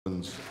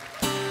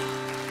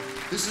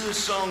This is a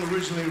song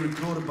originally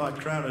recorded by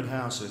Carrack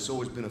House. It's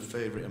always been a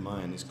favourite of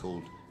mine. It's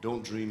called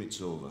Don't Dream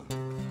It's Over.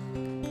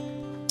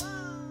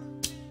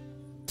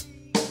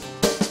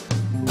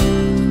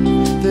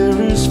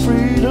 There is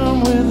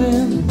freedom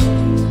within,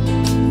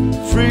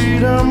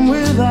 freedom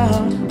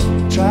without.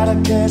 Try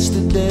to catch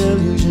the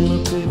deluge in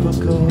a paper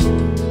cup.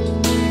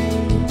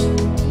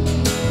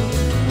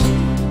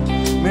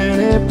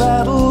 Many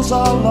battles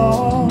are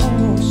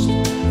lost,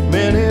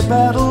 many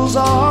battles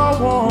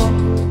are won.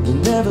 You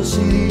never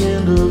see the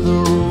end of the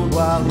road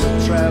while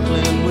you're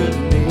traveling with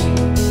me.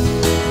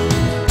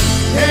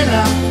 Hey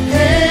now,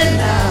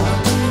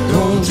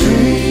 don't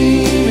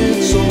dream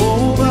it's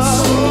over.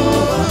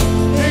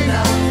 Hey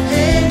now,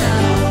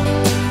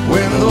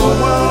 when the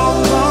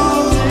world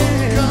comes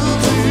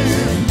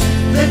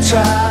in, they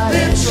try,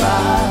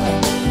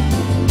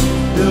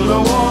 build a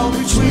wall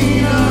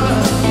between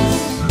us.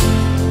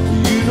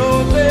 You know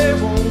they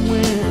won't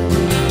win.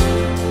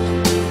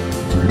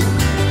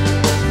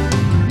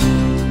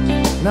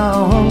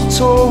 Now I'm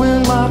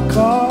towing my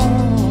car.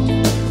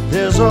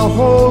 There's a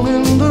hole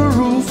in the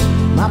roof.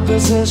 My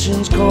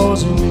possession's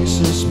causing me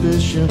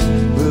suspicion,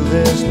 but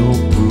there's no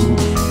proof.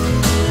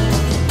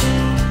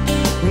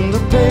 In the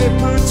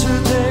paper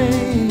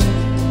today,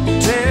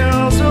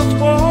 tales of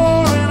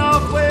war and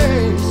of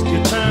waste. You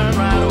turn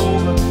right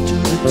over to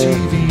the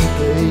TV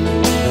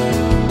page.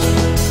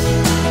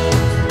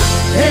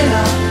 Hey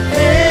now,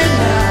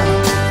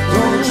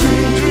 don't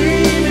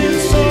dream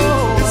it's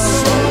over.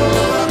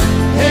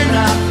 Hey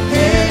now,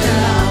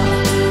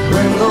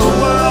 when the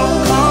world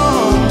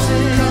comes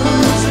in,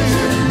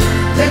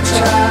 they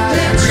try,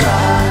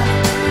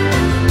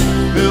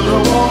 build a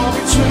wall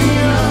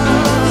between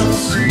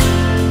us,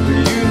 but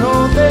you know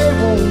they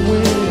won't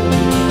win.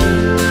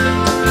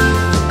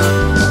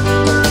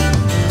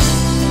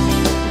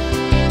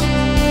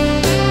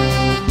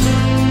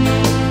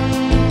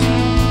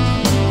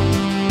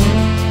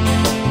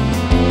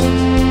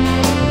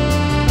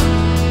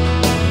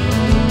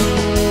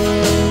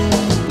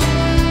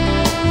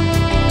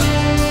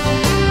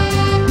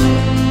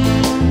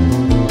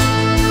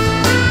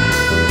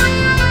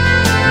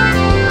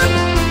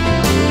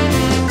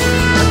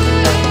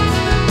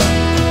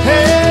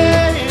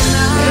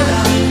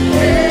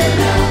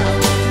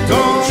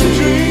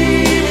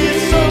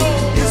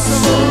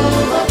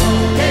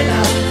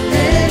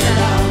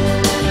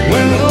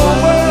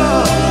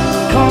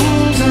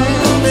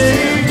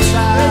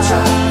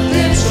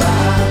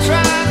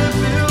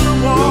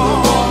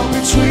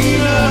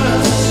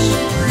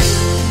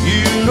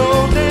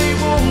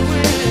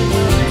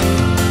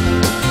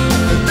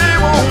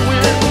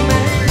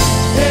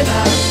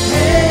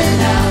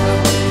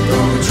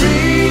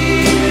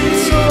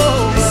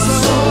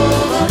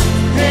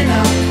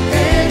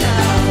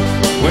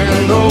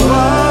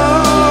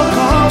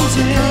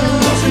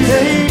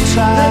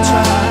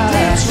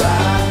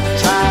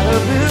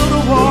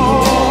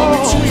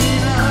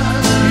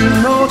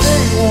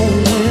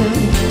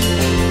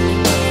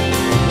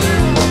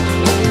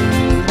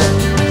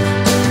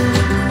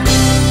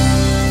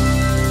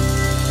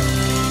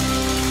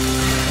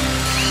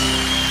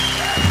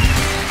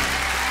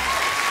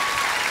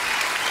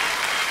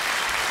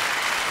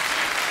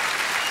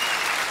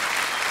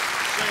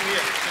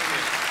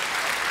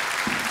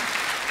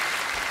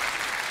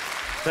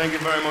 Thank you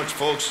very much,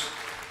 folks.